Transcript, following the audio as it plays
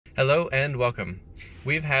Hello and welcome.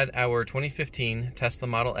 We've had our 2015 Tesla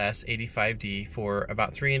Model S 85D for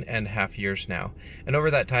about 3.5 years now. And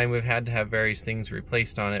over that time we've had to have various things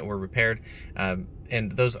replaced on it or repaired.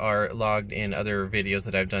 And those are logged in other videos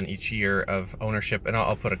that I've done each year of ownership, and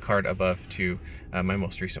I'll put a card above to my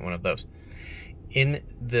most recent one of those. In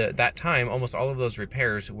that time, almost all of those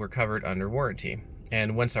repairs were covered under warranty.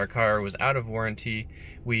 And once our car was out of warranty,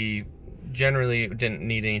 we generally didn't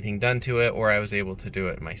need anything done to it, or I was able to do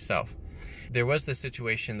it myself. There was this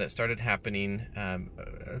situation that started happening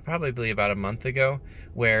probably about a month ago,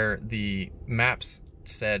 where the maps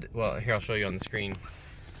said, well, here I'll show you on the screen.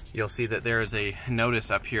 You'll see that there is a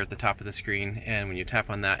notice up here at the top of the screen, and when you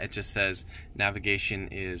tap on that, it just says navigation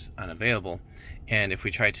is unavailable. And if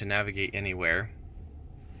we try to navigate anywhere,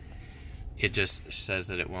 it just says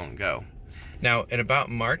that it won't go. Now, in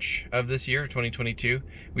about March of this year, 2022,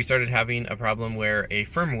 we started having a problem where a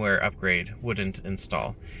firmware upgrade wouldn't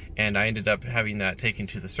install. And I ended up having that taken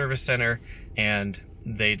to the service center, and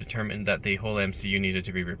they determined that the whole MCU needed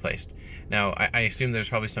to be replaced. Now, I assume there's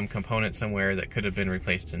probably some component somewhere that could have been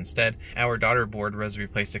replaced instead. Our daughter board was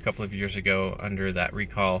replaced a couple of years ago under that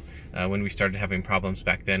recall when we started having problems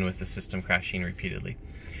back then with the system crashing repeatedly.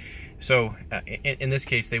 So in this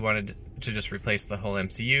case, they wanted to just replace the whole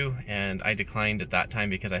MCU, and I declined at that time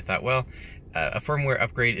because I thought, well, a firmware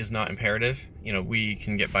upgrade is not imperative. You know, we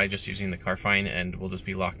can get by just using the car fine, and we'll just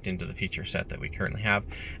be locked into the feature set that we currently have.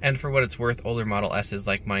 And for what it's worth, older Model S's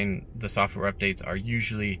like mine, the software updates are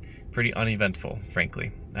usually pretty uneventful,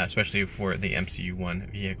 frankly, especially for the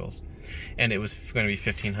MCU1 vehicles. And it was going to be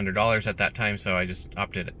 $1,500 at that time, so I just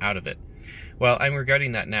opted out of it. Well, I'm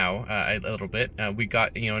regretting that now a little bit. We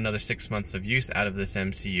got another 6 months of use out of this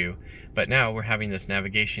MCU, but now we're having this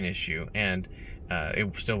navigation issue, and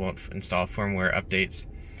it still won't install firmware updates.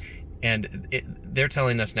 And they're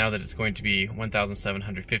telling us now that it's going to be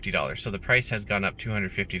 $1,750. So the price has gone up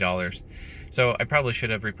 $250. So I probably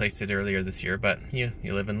should have replaced it earlier this year, but you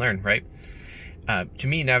live and learn, right? To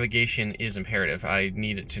me, navigation is imperative. I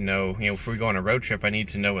need to know, if we go on a road trip, I need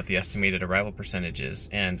to know what the estimated arrival percentage is,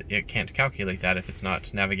 and it can't calculate that if it's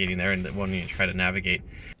not navigating there, and it won't even try to navigate.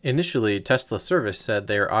 Initially, Tesla Service said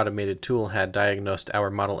their automated tool had diagnosed our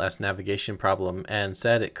Model S navigation problem and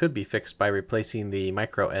said it could be fixed by replacing the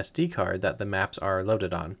micro SD card that the maps are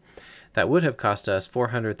loaded on. That would have cost us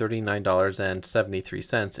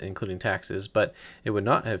 $439.73, including taxes, but it would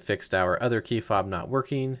not have fixed our other key fob not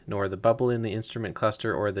working, nor the bubble in the instrument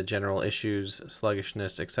cluster, or the general issues,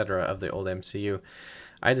 sluggishness, etc. of the old MCU.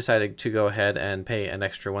 I decided to go ahead and pay an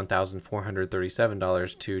extra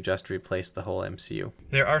 $1,437 to just replace the whole MCU.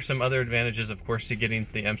 There are some other advantages, of course, to getting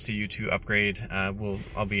the MCU to upgrade.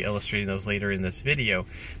 I'll be illustrating those later in this video,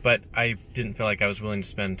 but I didn't feel like I was willing to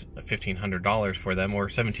spend $1,500 for them, or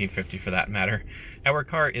 $1,750 for that matter. Our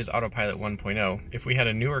car is Autopilot 1.0. If we had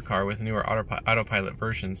a newer car with newer Autopilot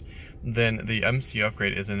versions, then the MCU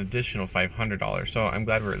upgrade is an additional $500, so I'm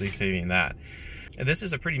glad we're at least saving that. This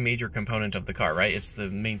is a pretty major component of the car, right? It's the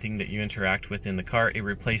main thing that you interact with in the car. It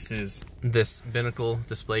replaces this binnacle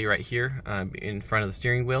display right here in front of the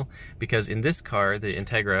steering wheel, because in this car, the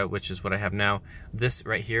Integra, which is what I have now, this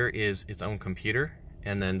right here is its own computer,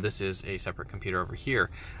 and then this is a separate computer over here.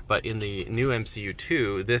 But in the new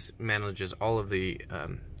MCU2, this manages all of the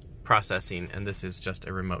processing, and this is just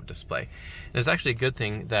a remote display. And it's actually a good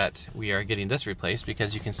thing that we are getting this replaced,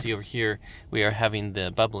 because you can see over here we are having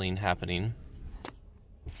the bubbling happening,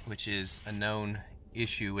 which is a known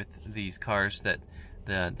issue with these cars, that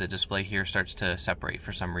the display here starts to separate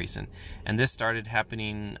for some reason. And this started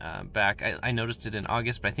happening back, I noticed it in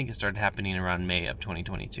August, but I think it started happening around May of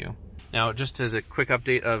 2022. Now, just as a quick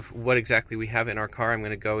update of what exactly we have in our car, I'm going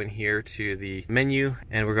to go in here to the menu,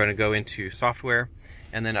 and we're going to go into software.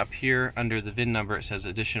 And then up here under the VIN number, it says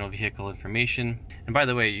additional vehicle information. And by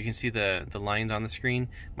the way, you can see the lines on the screen.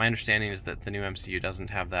 My understanding is that the new MCU doesn't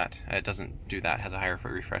have that. It doesn't do that, it has a higher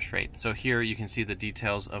refresh rate. So here you can see the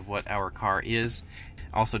details of what our car is.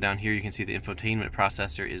 Also down here you can see the infotainment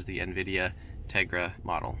processor is the NVIDIA Tegra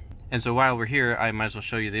model. And so while we're here, I might as well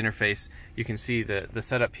show you the interface. You can see the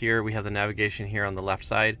setup here. We have the navigation here on the left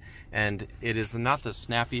side, and it is not the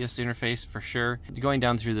snappiest interface for sure. Going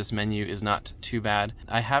down through this menu is not too bad.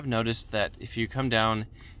 I have noticed that if you come down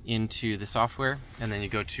into the software and then you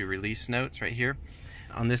go to release notes right here,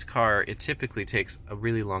 on this car it typically takes a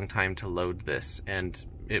really long time to load this, and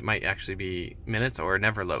it might actually be minutes or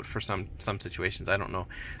never load for some situations. I don't know.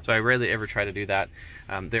 So I rarely ever try to do that.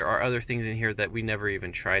 There are other things in here that we never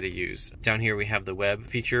even try to use. Down here we have the web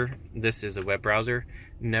feature. This is a web browser.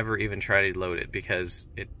 Never even try to load it because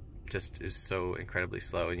it just is so incredibly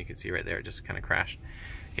slow, and you can see right there it just kind of crashed.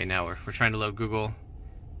 Okay, now we're trying to load Google.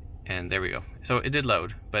 And there we go. So it did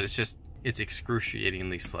load, but it's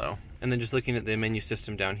excruciatingly slow. And then just looking at the menu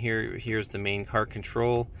system down here, here's the main car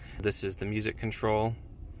control. This is the music control.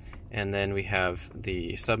 And then we have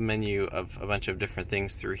the sub menu of a bunch of different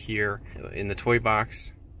things through here. In the toy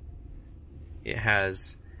box, it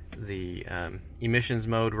has the emissions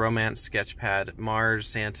mode, romance, sketchpad, Mars,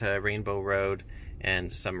 Santa, Rainbow Road,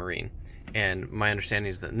 and submarine. And my understanding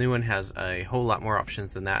is that the new one has a whole lot more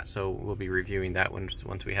options than that, so we'll be reviewing that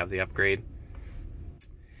once we have the upgrade.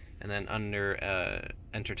 And then under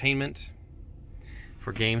entertainment,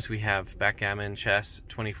 for games we have Backgammon, Chess,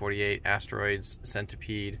 2048, Asteroids,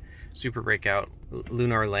 Centipede, Super Breakout,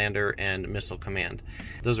 Lunar Lander, and Missile Command.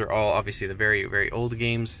 Those are all obviously the very, very old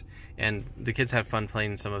games, and the kids have fun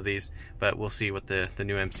playing some of these, but we'll see what the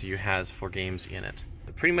new MCU has for games in it.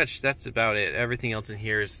 But pretty much that's about it. Everything else in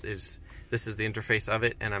here is this is the interface of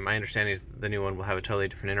it, and my understanding is the new one will have a totally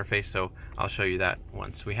different interface, so I'll show you that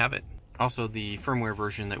once we have it. Also, the firmware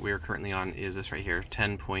version that we are currently on is this right here,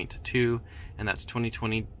 10.2, and that's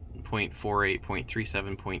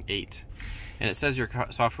 2020.48.37.8. And it says your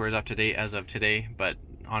software is up to date as of today, but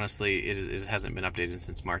honestly, it hasn't been updated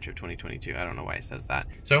since March of 2022. I don't know why it says that.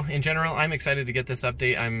 So in general, I'm excited to get this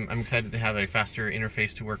update. I'm excited to have a faster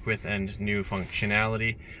interface to work with and new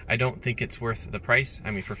functionality. I don't think it's worth the price.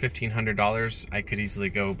 I mean, for $1,500, I could easily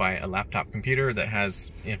go buy a laptop computer that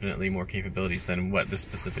has infinitely more capabilities than what this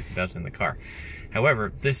specifically does in the car.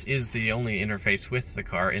 However, this is the only interface with the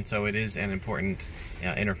car, and so it is an important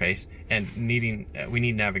interface, and we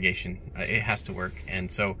need navigation. It has to work,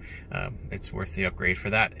 and so it's worth the upgrade for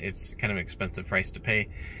that. It's kind of an expensive price to pay,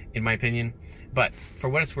 in my opinion. But for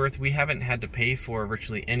what it's worth, we haven't had to pay for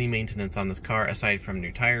virtually any maintenance on this car aside from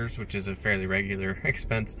new tires, which is a fairly regular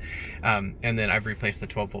expense. And then I've replaced the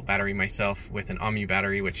 12-volt battery myself with an OMU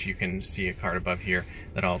battery, which you can see a card above here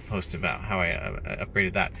that I'll post about how I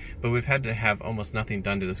upgraded that. But we've had to have almost nothing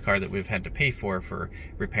done to this car that we've had to pay for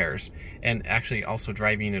repairs. And actually also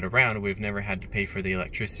driving it around, we've never had to pay for the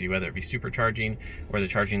electricity, whether it be supercharging or the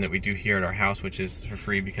charging that we do here at our house, which is for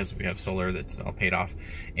free because we have solar that's all paid off.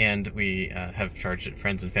 And we have charged at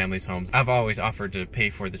friends and family's homes. I've always offered to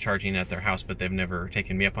pay for the charging at their house, but they've never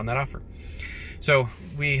taken me up on that offer. So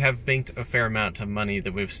we have banked a fair amount of money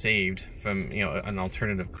that we've saved from, you know, an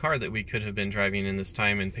alternative car that we could have been driving in this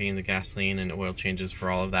time and paying the gasoline and oil changes for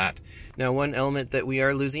all of that. Now, one element that we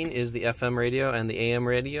are losing is the FM radio and the AM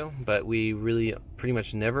radio, but we really pretty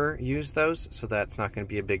much never use those, so that's not going to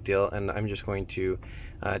be a big deal, and I'm just going to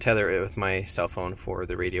tether it with my cell phone for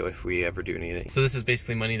the radio if we ever do need it. So this is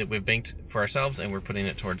basically money that we've banked for ourselves, and we're putting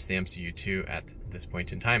it towards the MCU2 at this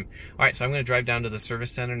point in time. All right, so I'm going to drive down to the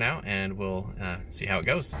service center now, and we'll see how it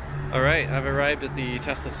goes. All right, I've arrived at the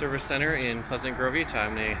Tesla service center in Pleasant Grove, Utah.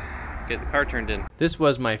 I'm going to get the car turned in. This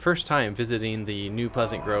was my first time visiting the new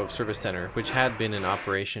Pleasant Grove service center, which had been in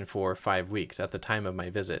operation for 5 weeks at the time of my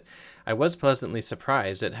visit. I was pleasantly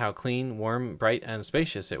surprised at how clean, warm, bright, and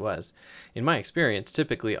spacious it was. In my experience,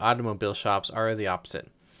 typically automobile shops are the opposite.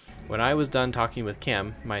 When I was done talking with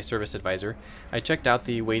Cam, my service advisor, I checked out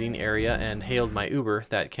the waiting area and hailed my Uber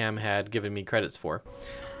that Cam had given me credits for.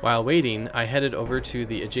 While waiting, I headed over to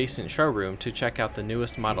the adjacent showroom to check out the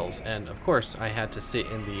newest models, and of course I had to sit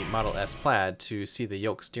in the Model S Plaid to see the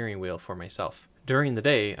yoke steering wheel for myself. During the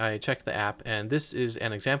day, I checked the app, and this is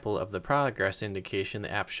an example of the progress indication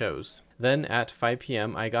the app shows. Then at 5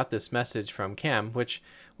 p.m. I got this message from Cam, which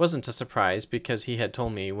wasn't a surprise because he had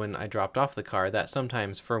told me when I dropped off the car that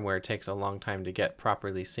sometimes firmware takes a long time to get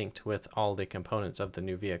properly synced with all the components of the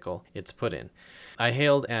new vehicle it's put in. I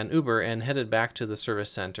hailed an Uber and headed back to the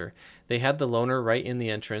service center. They had the loaner right in the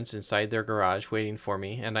entrance inside their garage waiting for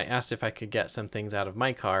me, and I asked if I could get some things out of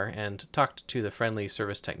my car and talked to the friendly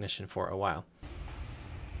service technician for a while.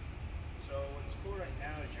 So what's cool right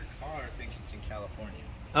now is your car thinks it's in California.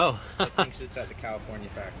 Oh. It thinks it's at the California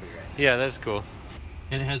factory right now. Yeah, that's cool.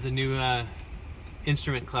 And it has the new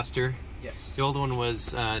instrument cluster. Yes. The old one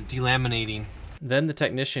was delaminating. Then the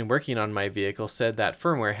technician working on my vehicle said that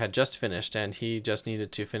firmware had just finished and he just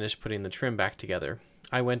needed to finish putting the trim back together.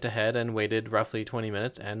 I went ahead and waited roughly 20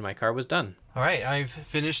 minutes and my car was done. All right, I've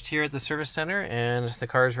finished here at the service center and the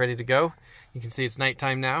car is ready to go. You can see it's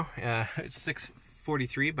nighttime now. It's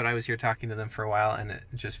 6:43, but I was here talking to them for a while and it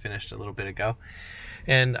just finished a little bit ago.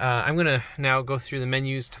 And I'm gonna now go through the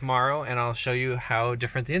menus tomorrow and I'll show you how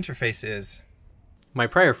different the interface is. My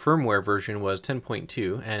prior firmware version was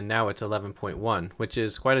 10.2 and now it's 11.1, which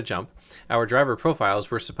is quite a jump. Our driver profiles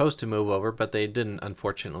were supposed to move over, but they didn't,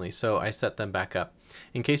 unfortunately, so I set them back up.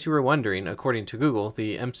 In case you were wondering, according to Google,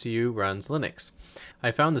 the MCU runs Linux.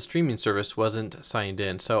 I found the streaming service wasn't signed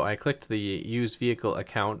in, so I clicked the Use Vehicle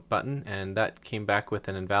Account button, and that came back with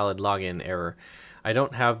an invalid login error. I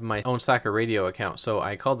don't have my own Slacker radio account, so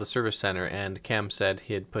I called the service center, and Cam said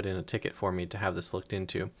he had put in a ticket for me to have this looked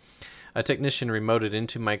into. A technician remoted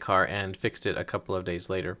into my car and fixed it a couple of days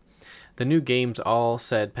later. The new games all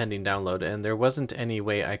said pending download, and there wasn't any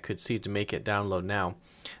way I could see to make it download now.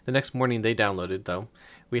 The next morning they downloaded, though.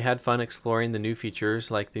 We had fun exploring the new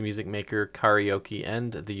features like the Music Maker, karaoke,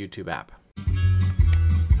 and the YouTube app.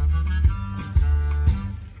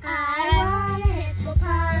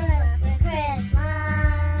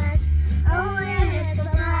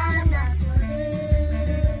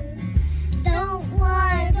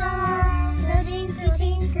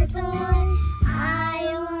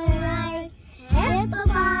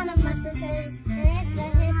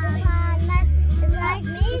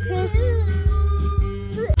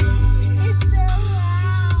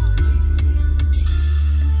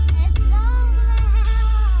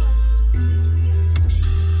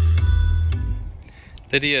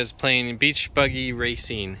 Lydia is playing Beach Buggy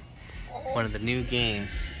Racing, one of the new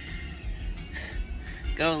games.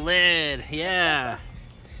 Go Lyd, yeah!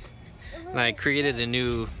 And I created a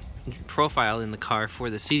new profile in the car for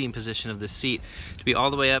the seating position of the seat to be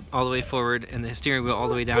all the way up, all the way forward, and the steering wheel all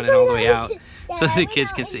the way down and all the way out, so the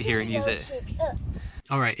kids can sit here and use it.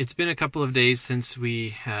 Alright, it's been a couple of days since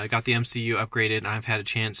we got the MCU upgraded, and I've had a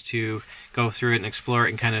chance to go through it and explore it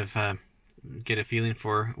and kind of get a feeling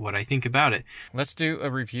for what I think about it. Let's do a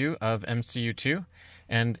review of MCU 2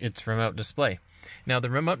 and its remote display. Now the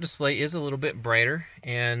remote display is a little bit brighter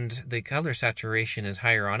and the color saturation is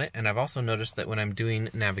higher on it, and I've also noticed that when I'm doing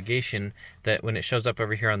navigation, that when it shows up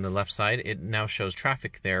over here on the left side, it now shows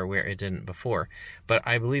traffic there where it didn't before. But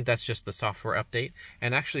I believe that's just the software update,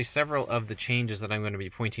 and actually several of the changes that I'm going to be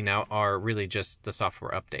pointing out are really just the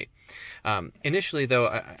software update. Initially though,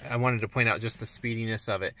 I wanted to point out just the speediness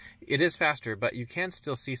of it. It is faster, but you can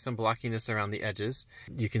still see some blockiness around the edges.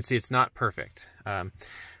 You can see it's not perfect.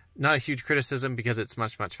 Not a huge criticism because it's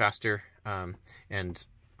much faster, and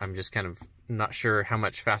I'm just kind of not sure how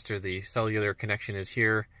much faster the cellular connection is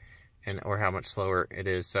here or how much slower it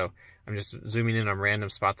is. So I'm just zooming in on random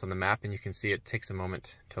spots on the map, and you can see it takes a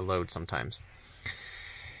moment to load sometimes.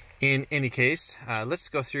 In any case, let's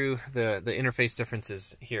go through the interface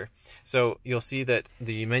differences here. So you'll see that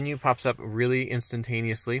the menu pops up really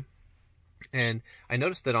instantaneously. And I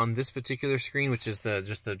noticed that on this particular screen, which is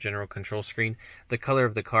just the general control screen, the color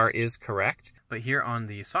of the car is correct. But here on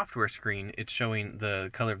the software screen, it's showing the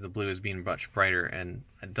color of the blue as being much brighter, and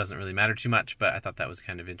it doesn't really matter too much, but I thought that was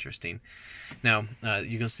kind of interesting. Now,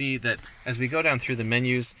 you can see that as we go down through the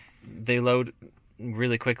menus, they load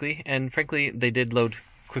really quickly, and frankly, they did load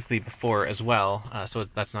quickly before as well, so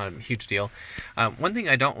that's not a huge deal. One thing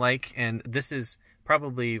I don't like, and this is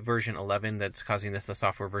probably version 11 that's causing the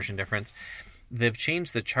software version difference. They've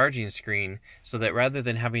changed the charging screen so that rather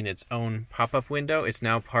than having its own pop-up window, it's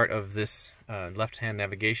now part of this left-hand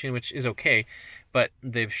navigation, which is okay, but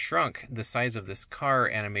they've shrunk the size of this car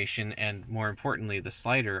animation and, more importantly, the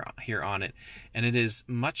slider here on it, and it is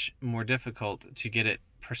much more difficult to get it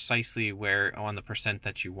precisely where on the percent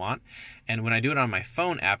that you want. And when I do it on my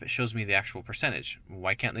phone app, it shows me the actual percentage.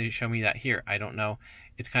 Why can't they show me that here? I don't know.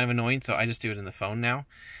 It's kind of annoying, so I just do it in the phone now.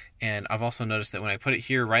 And I've also noticed that when I put it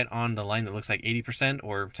here right on the line that looks like 80%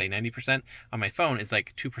 or say 90%, on my phone it's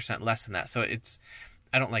like 2% less than that. So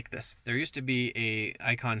I don't like this. There used to be a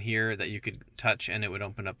icon here that you could touch and it would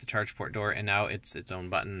open up the charge port door, and now it's its own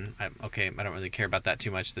button. Okay, I don't really care about that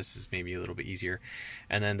too much. This is maybe a little bit easier.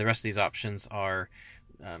 And then the rest of these options are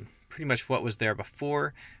pretty much what was there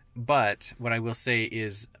before, but what I will say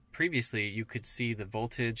is previously you could see the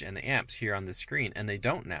voltage and the amps here on the screen, and they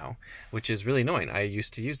don't now, which is really annoying. I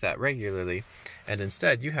used to use that regularly, and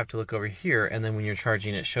instead you have to look over here, and then when you're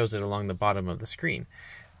charging it shows it along the bottom of the screen.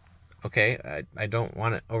 Okay, I don't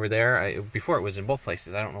want it over there. Before it was in both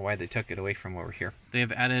places. I don't know why they took it away from over here. They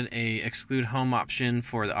have added a exclude home option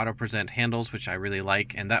for the auto present handles, which I really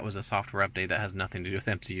like, and that was a software update that has nothing to do with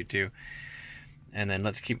MCU 2. And then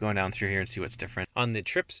let's keep going down through here and see what's different. On the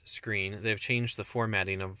trips screen, they've changed the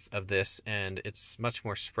formatting of this, and it's much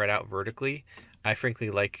more spread out vertically. I frankly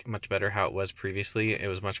like much better how it was previously. It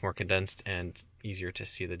was much more condensed and easier to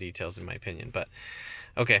see the details in my opinion. But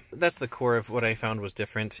Okay, that's the core of what I found was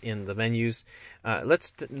different in the menus.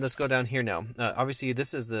 Let's go down here now. Obviously,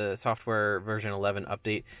 this is the software version 11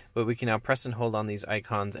 update, but we can now press and hold on these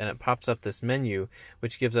icons, and it pops up this menu,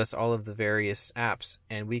 which gives us all of the various apps,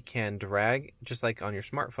 and we can drag, just like on your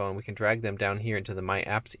smartphone, we can drag them down here into the My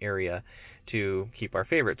Apps area to keep our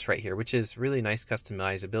favorites right here, which is really nice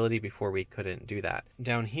customizability. Before we couldn't do that.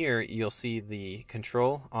 Down here, you'll see the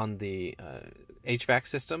control on the HVAC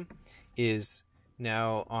system is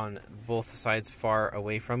now on both sides far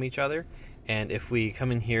away from each other, and if we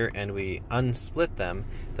come in here and we unsplit them,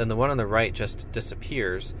 then the one on the right just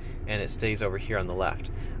disappears and it stays over here on the left.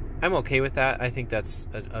 I'm okay with that. I think that's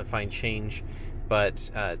a fine change,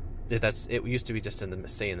 but it used to be just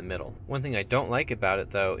stay in the middle. One thing I don't like about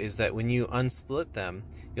it though is that when you unsplit them,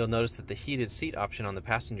 you'll notice that the heated seat option on the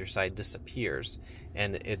passenger side disappears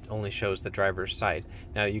and it only shows the driver's side.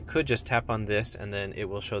 Now you could just tap on this and then it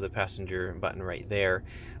will show the passenger button right there,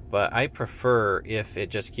 but I prefer if it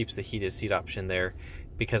just keeps the heated seat option there,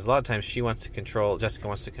 because a lot of times Jessica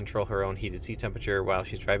wants to control her own heated seat temperature while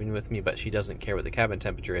she's driving with me, but she doesn't care what the cabin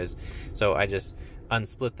temperature is. So I just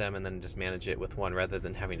unsplit them and then just manage it with one rather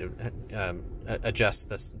than having to adjust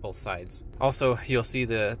both sides. Also, you'll see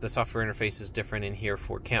the software interface is different in here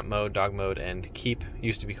for camp mode, dog mode, and keep.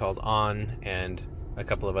 Used to be called on, and a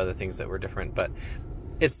couple of other things that were different, but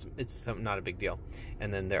it's not a big deal.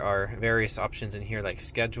 And then there are various options in here like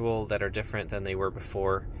schedule that are different than they were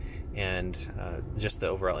before, and just the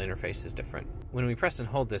overall interface is different. When we press and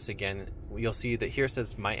hold this again, you'll see that here it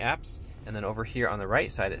says My Apps, and then over here on the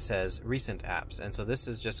right side it says Recent Apps, and so this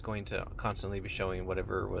is just going to constantly be showing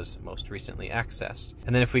whatever was most recently accessed.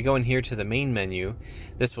 And then if we go in here to the main menu,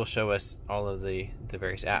 this will show us all of the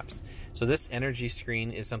various apps. So this energy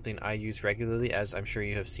screen is something I use regularly, as I'm sure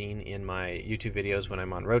you have seen in my YouTube videos when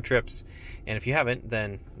I'm on road trips. And if you haven't,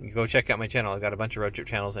 then go check out my channel. I've got a bunch of road trip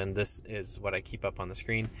channels, and this is what I keep up on the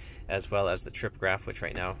screen, as well as the trip graph, which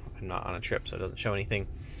right now I'm not on a trip, so it doesn't show anything.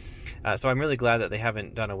 So I'm really glad that they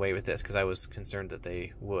haven't done away with this, because I was concerned that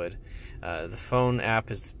they would. The phone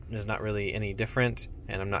app is not really any different,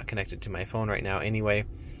 and I'm not connected to my phone right now anyway.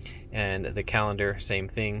 And the calendar, same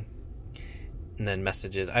thing. And then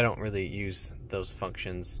messages, I don't really use those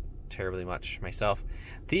functions terribly much myself.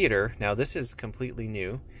 Theater, now this is completely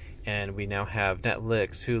new, and we now have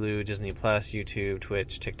Netflix, Hulu, Disney Plus, YouTube,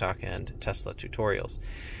 Twitch, TikTok, and Tesla tutorials.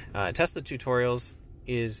 Tesla tutorials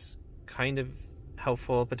is kind of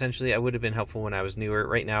helpful potentially. It would have been helpful when I was newer.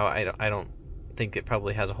 Right now I don't think it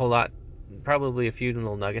probably has a whole lot. Probably a few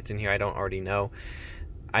little nuggets in here I don't already know.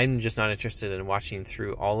 I'm just not interested in watching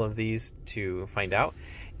through all of these to find out.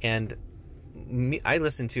 And I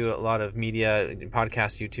listen to a lot of media,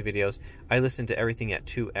 podcasts, YouTube videos. I listen to everything at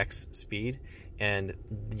 2x speed, and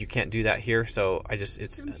you can't do that here, so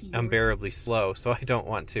it's unbearably slow, so I don't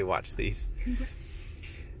want to watch these.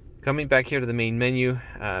 Coming back here to the main menu,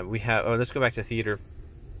 we have, let's go back to theater.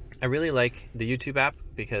 I really like the YouTube app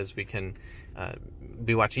because we can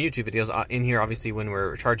be watching YouTube videos in here, obviously when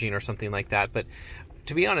we're charging or something like that, but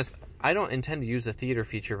to be honest, I don't intend to use the theater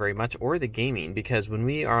feature very much, or the gaming, because when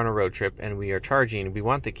we are on a road trip and we are charging, we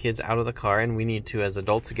want the kids out of the car, and we need to, as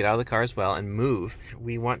adults, get out of the car as well and move.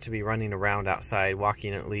 We want to be running around outside,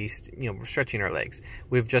 walking at least, stretching our legs.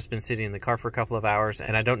 We've just been sitting in the car for a couple of hours,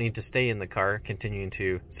 and I don't need to stay in the car continuing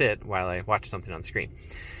to sit while I watch something on the screen.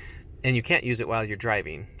 And you can't use it while you're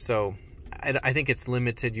driving. So I think it's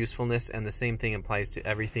limited usefulness, and the same thing applies to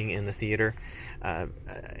everything in the theater.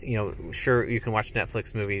 Sure, you can watch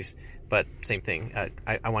Netflix movies, but same thing.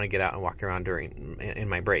 I want to get out and walk around in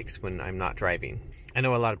my breaks when I'm not driving. I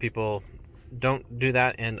know a lot of people don't do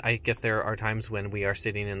that, and I guess there are times when we are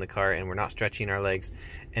sitting in the car and we're not stretching our legs,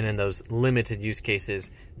 and in those limited use cases,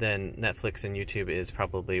 then Netflix and YouTube is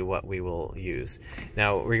probably what we will use.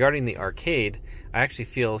 Now, regarding the arcade, I actually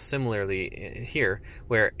feel similarly here,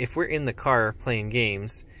 where if we're in the car playing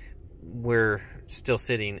games, we're still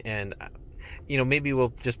sitting, and maybe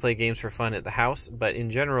we'll just play games for fun at the house, but in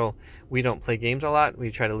general, we don't play games a lot.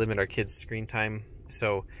 We try to limit our kids' screen time,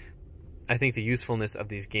 so I think the usefulness of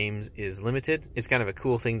these games is limited. It's kind of a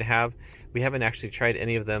cool thing to have. We haven't actually tried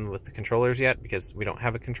any of them with the controllers yet because we don't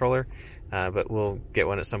have a controller, but we'll get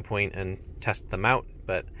one at some point and test them out.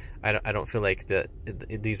 But I don't feel like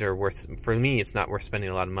these are for me, it's not worth spending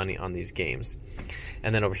a lot of money on these games.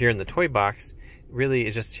 And then over here in the toy box, really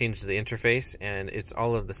it just changed the interface, and it's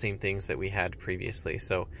all of the same things that we had previously.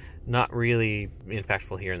 So not really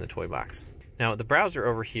impactful here in the toy box. Now, the browser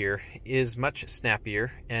over here is much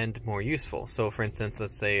snappier and more useful. So, for instance,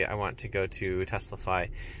 let's say I want to go to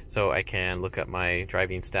Teslafy, so I can look up my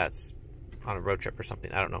driving stats on a road trip or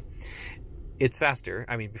something. I don't know. it's faster.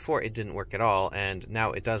 I mean, before it didn't work at all, and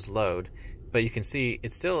now it does load. But you can see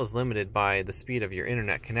it still is limited by the speed of your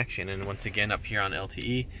internet connection. And once again, up here on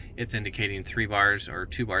LTE, it's indicating 3 bars or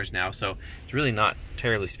 2 bars now. So it's really not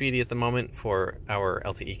terribly speedy at the moment for our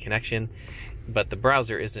LTE connection. But the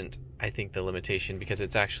browser isn't, I think, the limitation, because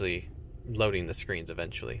it's actually loading the screens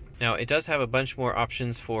eventually. Now, it does have a bunch more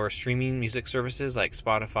options for streaming music services like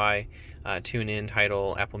Spotify, TuneIn,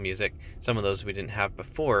 Tidal, Apple Music. Some of those we didn't have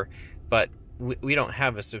before, but we don't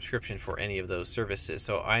have a subscription for any of those services,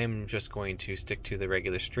 so I am just going to stick to the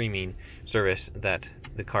regular streaming service that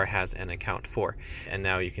the car has an account for. And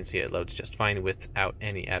now you can see it loads just fine without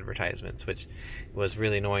any advertisements, which was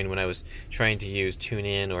really annoying when I was trying to use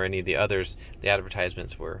TuneIn or any of the others. The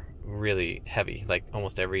advertisements were really heavy, like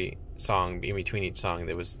almost every song, in between each song,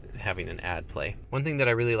 there was having an ad play. One thing that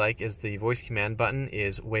I really like is the voice command button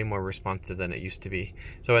is way more responsive than it used to be.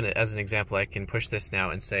 So as an example, I can push this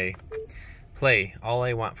now and say, "Play All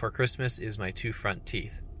I Want for Christmas Is My 2 Front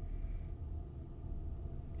Teeth."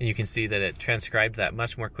 And you can see that it transcribed that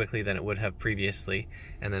much more quickly than it would have previously.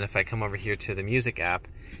 And then if I come over here to the music app,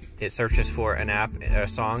 it searches for a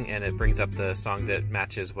song, and it brings up the song that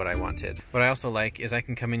matches what I wanted. What I also like is I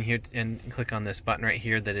can come in here and click on this button right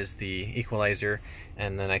here that is the equalizer,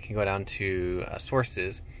 and then I can go down to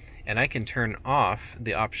sources, and I can turn off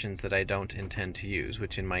the options that I don't intend to use,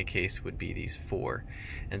 which in my case would be these 4.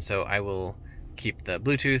 And so I will keep the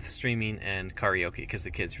Bluetooth, streaming, and karaoke, because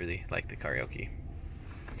the kids really like the karaoke.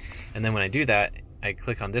 And then when I do that, I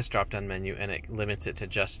click on this drop-down menu and it limits it to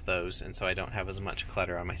just those, and so I don't have as much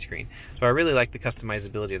clutter on my screen. So I really like the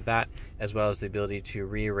customizability of that, as well as the ability to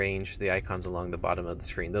rearrange the icons along the bottom of the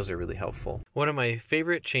screen. Those are really helpful. One of my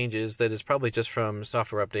favorite changes that is probably just from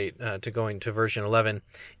software update to going to version 11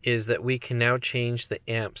 is that we can now change the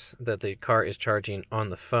amps that the car is charging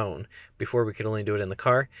on the phone. Before we could only do it in the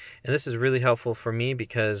car, and this is really helpful for me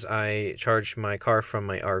because I charge my car from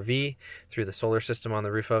my RV through the solar system on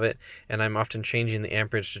the roof of it, and I'm often changing the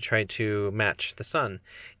amperage to try to match the sun.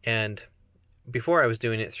 And before I was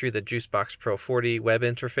doing it through the Juicebox Pro 40 web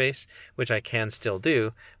interface, which I can still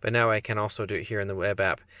do, but now I can also do it here in the web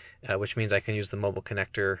app, which means I can use the mobile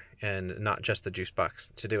connector and not just the Juicebox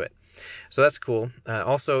to do it. So that's cool.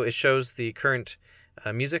 Also, it shows the current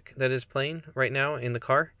music that is playing right now in the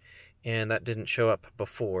car, and that didn't show up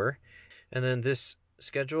before. And then this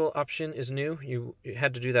schedule option is new. You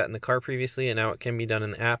had to do that in the car previously, and now it can be done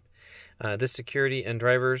in the app. This security and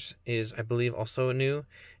drivers is, I believe, also new,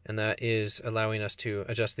 and that is allowing us to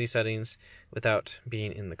adjust these settings without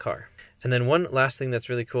being in the car. And then one last thing that's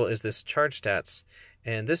really cool is this charge stats,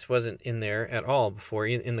 and this wasn't in there at all before,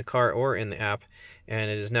 in the car or in the app, and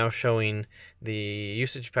it is now showing the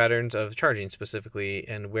usage patterns of charging specifically,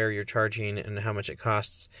 and where you're charging and how much it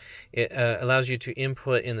costs. It allows you to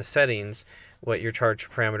input in the settings what your charge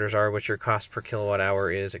parameters are, what your cost per kilowatt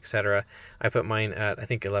hour is, etc. I put mine at, I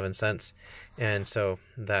think, 11 cents, and so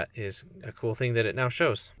that is a cool thing that it now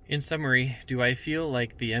shows. In summary, do I feel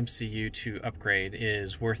like the MCU 2 upgrade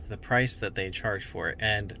is worth the price that they charge for it?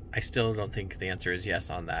 And I still don't think the answer is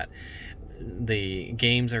yes on that. The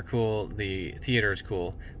games are cool, the theater is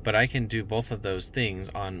cool, but I can do both of those things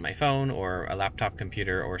on my phone or a laptop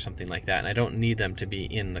computer or something like that, and I don't need them to be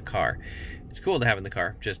in the car. It's cool to have in the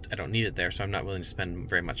car, just I don't need it there, so I'm not willing to spend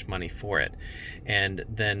very much money for it. And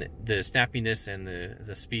then the snappiness and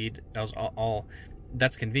the speed, that was all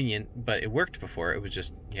that's convenient, but it worked before. It was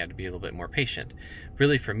just, you had to be a little bit more patient.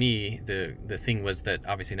 Really, for me, the thing was that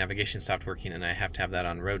obviously navigation stopped working, and I have to have that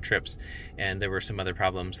on road trips, and there were some other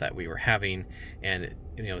problems that we were having, and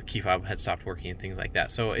the key fob had stopped working and things like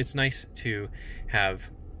that. So it's nice to have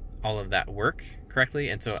all of that work correctly,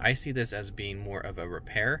 and so I see this as being more of a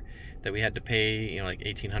repair that we had to pay like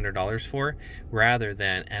 $1,800 for, rather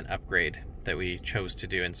than an upgrade that we chose to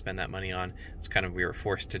do and spend that money on. It's kind of, we were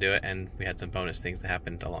forced to do it, and we had some bonus things that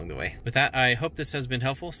happened along the way. With that, I hope this has been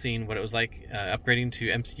helpful, seeing what it was like upgrading to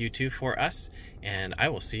MCU 2 for us, and I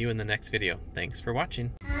will see you in the next video. Thanks for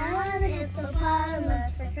watching. I want a hippopotamus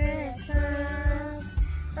for Christmas.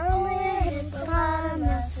 Only a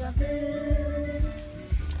hippopotamus will do.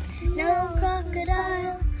 No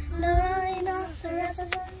crocodile, no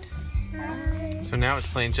rhinoceros. So now it's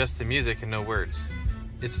playing just the music and no words.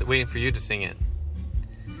 It's waiting for you to sing it.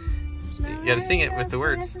 So you gotta sing it with the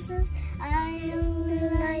words. I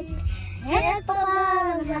like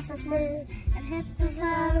hippopotamuses, and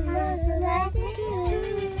hippopotamuses like me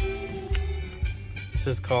too. This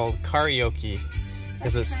is called karaoke,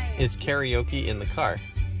 because it's karaoke in the car.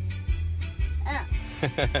 Oh.